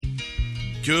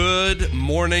Good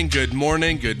morning, good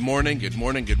morning, good morning, good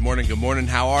morning, good morning, good morning.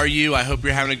 How are you? I hope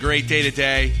you're having a great day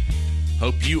today.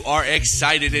 Hope you are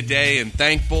excited today and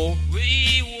thankful.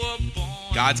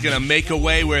 God's going to make a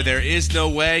way where there is no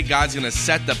way. God's going to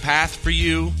set the path for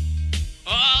you.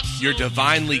 You're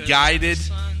divinely guided.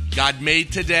 God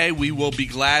made today. We will be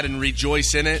glad and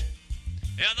rejoice in it.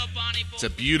 It's a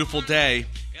beautiful day.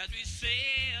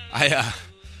 I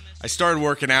started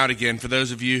working out again. For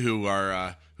those of you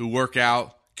who work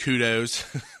out, kudos.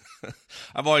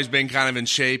 I've always been kind of in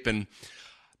shape,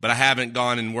 but I haven't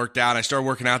gone and worked out. I started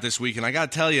working out this week, and I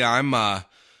got to tell you, I'm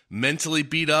mentally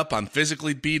beat up. I'm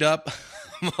physically beat up.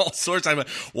 I'm all sorts. I'm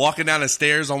walking down the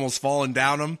stairs, almost falling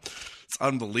down them. It's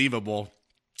unbelievable.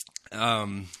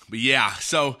 But yeah,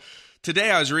 so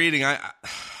today I was reading. I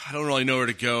don't really know where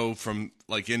to go from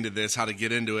into this, how to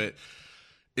get into it.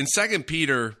 In 2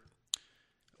 Peter,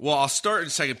 well, I'll start in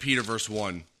 2 Peter verse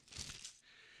 1.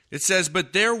 It says,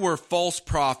 "But there were false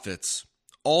prophets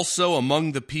also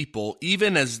among the people,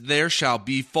 even as there shall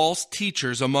be false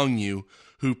teachers among you,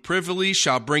 who privily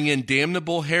shall bring in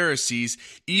damnable heresies,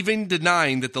 even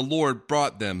denying that the Lord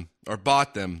bought them,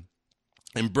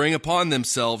 and bring upon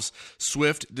themselves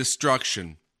swift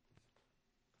destruction."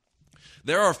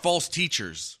 There are false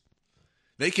teachers.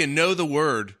 They can know the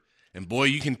word, and boy,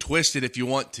 you can twist it if you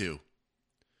want to.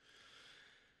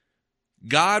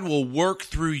 God will work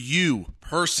through you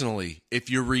personally if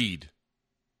you read.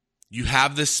 You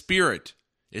have the Spirit.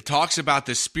 It talks about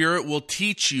the Spirit will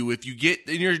teach you if you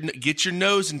get your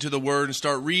nose into the Word and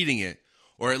start reading it,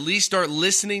 or at least start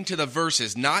listening to the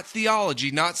verses. Not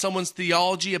theology, not someone's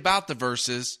theology about the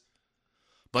verses,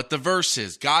 but the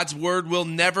verses. God's Word will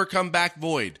never come back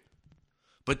void.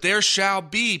 But there shall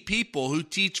be people who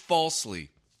teach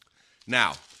falsely.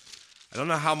 Now, I don't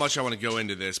know how much I want to go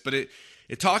into this, but it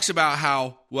talks about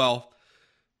how, well,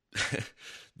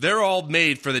 they're all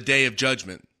made for the day of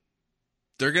judgment.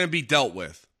 They're going to be dealt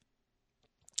with.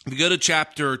 If you go to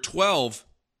chapter 12,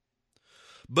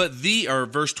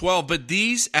 verse 12, "But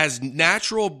these, as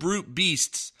natural brute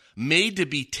beasts, made to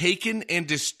be taken and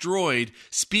destroyed,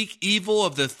 speak evil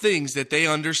of the things that they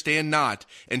understand not,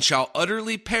 and shall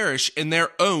utterly perish in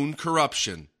their own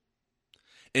corruption.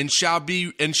 And shall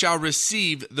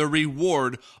receive the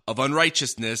reward of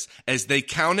unrighteousness, as they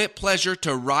count it pleasure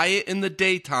to riot in the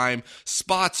daytime.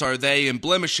 Spots are they and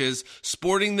blemishes,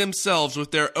 sporting themselves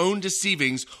with their own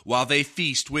deceivings while they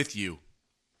feast with you."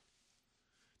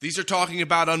 These are talking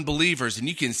about unbelievers, and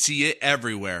you can see it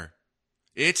everywhere.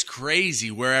 It's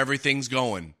crazy where everything's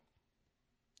going.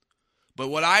 But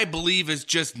what I believe is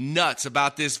just nuts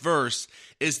about this verse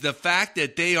is the fact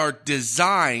that they are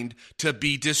designed to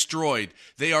be destroyed.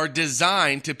 They are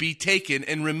designed to be taken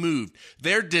and removed.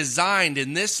 They're designed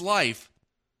in this life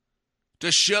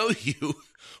to show you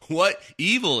what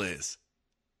evil is.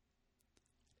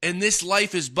 And this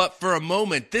life is but for a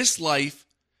moment. This life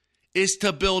is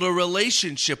to build a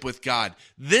relationship with God.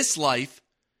 This life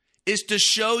is to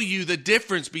show you the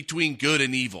difference between good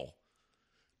and evil.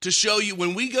 To show you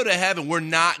when we go to heaven, we're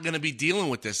not going to be dealing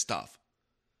with this stuff.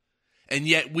 And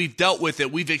yet we've dealt with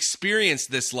it. We've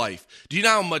experienced this life. Do you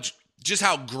know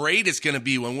how great it's going to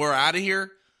be when we're out of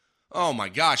here? Oh my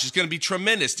gosh, it's going to be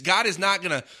tremendous. God is not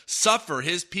going to suffer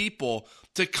his people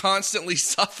to constantly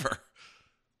suffer.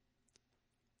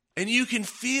 And you can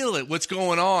feel it, what's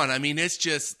going on. I mean, it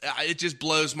just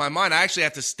blows my mind. I actually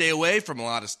have to stay away from a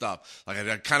lot of stuff. I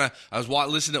was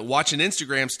watching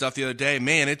Instagram stuff the other day.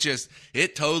 Man,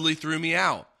 it totally threw me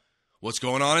out. What's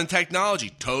going on in technology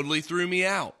totally threw me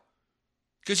out.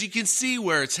 Because you can see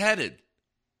where it's headed.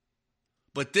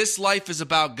 But this life is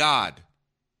about God.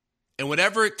 And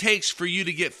whatever it takes for you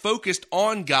to get focused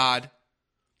on God,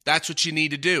 that's what you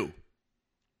need to do.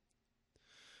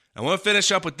 I want to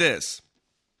finish up with this,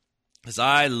 because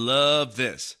I love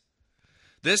this.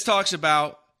 This talks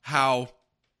about how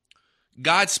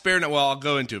God spared not, well, I'll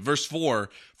go into it. Verse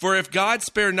 4, "For if God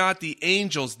spared not the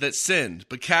angels that sinned,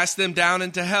 but cast them down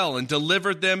into hell and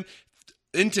delivered them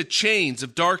into chains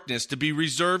of darkness to be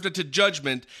reserved unto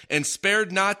judgment, and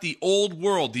spared not the old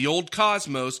world, the old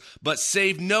cosmos, but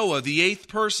saved Noah, the eighth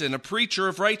person, a preacher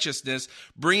of righteousness,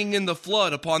 bringing in the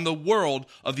flood upon the world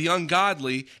of the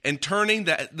ungodly, and turning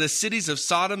the cities of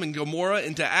Sodom and Gomorrah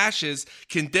into ashes,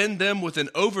 condemned them with an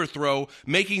overthrow,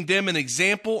 making them an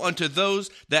example unto those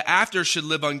that after should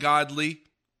live ungodly,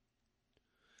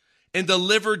 and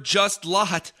delivered just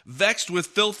Lot, vexed with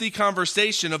filthy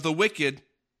conversation of the wicked.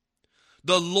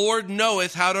 The Lord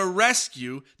knoweth how to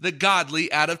rescue the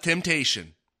godly out of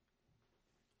temptation."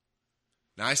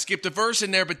 Now, I skipped a verse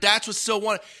in there, but that's what's so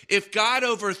wonderful. If God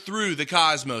overthrew the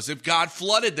cosmos, if God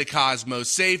flooded the cosmos,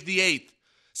 saved the eighth,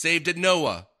 saved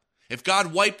Noah, if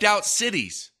God wiped out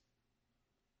cities,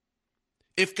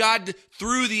 if God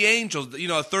threw the angels,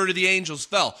 a third of the angels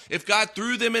fell, if God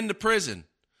threw them into prison,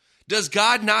 does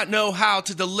God not know how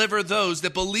to deliver those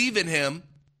that believe in him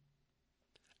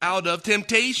out of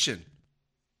temptation?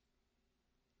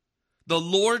 The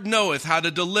Lord knoweth how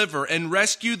to deliver and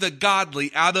rescue the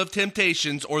godly out of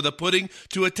temptations or the putting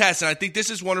to a test. And I think this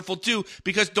is wonderful too,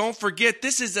 because don't forget,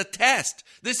 this is a test.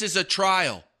 This is a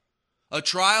trial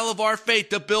of our faith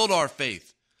to build our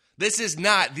faith. This is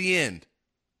not the end.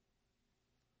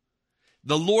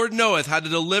 The Lord knoweth how to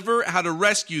deliver, how to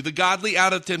rescue the godly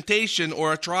out of temptation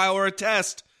or a trial or a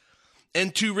test,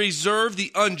 and to reserve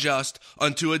the unjust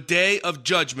unto a day of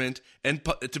judgment and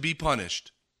to be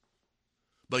punished.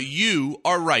 But you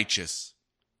are righteous.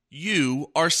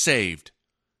 You are saved.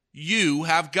 You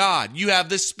have God. You have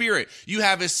the Spirit. You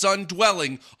have his Son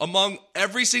dwelling among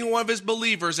every single one of his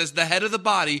believers as the head of the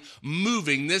body,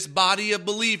 moving this body of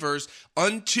believers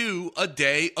unto a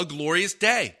day, a glorious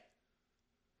day.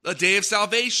 A day of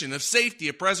salvation, of safety,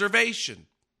 of preservation.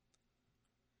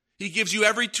 He gives you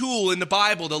every tool in the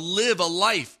Bible to live a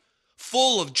life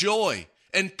full of joy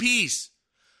and peace.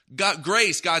 God,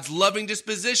 grace, God's loving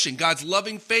disposition, God's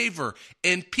loving favor,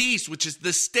 and peace, which is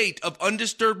the state of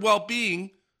undisturbed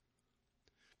well-being,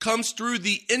 comes through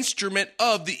the instrument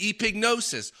of the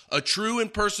epignosis, a true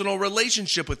and personal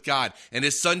relationship with God and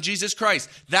his Son, Jesus Christ.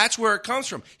 That's where it comes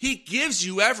from. He gives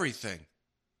you everything.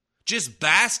 Just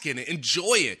bask in it.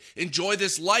 Enjoy it. Enjoy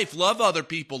this life. Love other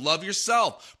people. Love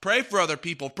yourself. Pray for other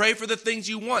people. Pray for the things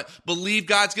you want. Believe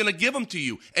God's going to give them to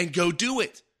you and go do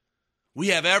it. We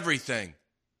have everything.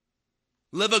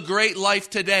 Live a great life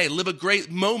today. Live a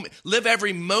great moment. Live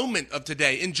every moment of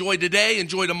today. Enjoy today.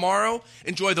 Enjoy tomorrow.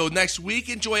 Enjoy the next week.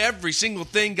 Enjoy every single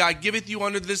thing God giveth you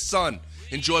under this sun.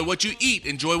 Enjoy what you eat.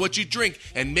 Enjoy what you drink.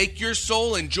 And make your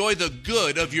soul enjoy the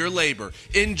good of your labor.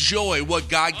 Enjoy what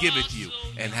God giveth you.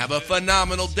 And have a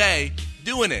phenomenal day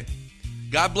doing it.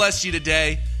 God bless you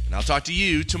today. And I'll talk to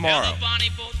you tomorrow. The bonnie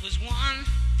boat was one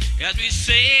as we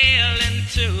sail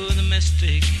into the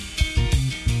mystic.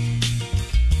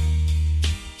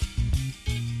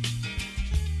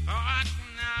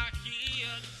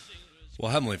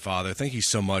 Well, Heavenly Father, thank you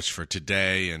so much for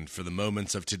today and for the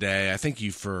moments of today. I thank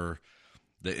you for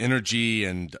the energy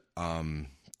and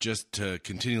just to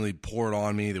continually pour it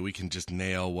on me that we can just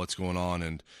nail what's going on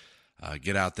and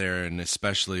get out there, and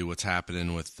especially what's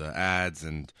happening with the ads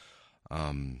and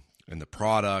the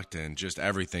product and just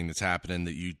everything that's happening,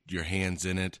 that your hand's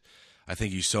in it. I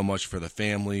thank you so much for the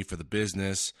family, for the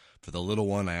business, for the little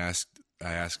one. I ask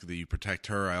that you protect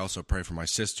her. I also pray for my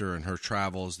sister and her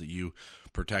travels, that you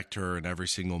protect her in every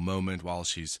single moment while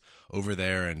she's over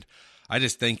there. And I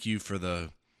just thank you for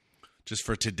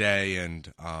for today,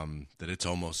 and that it's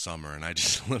almost summer. And I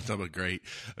just lift up a great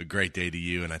day to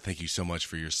you. And I thank you so much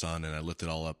for your Son. And I lift it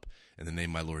all up in the name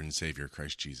of my Lord and Savior,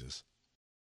 Christ Jesus.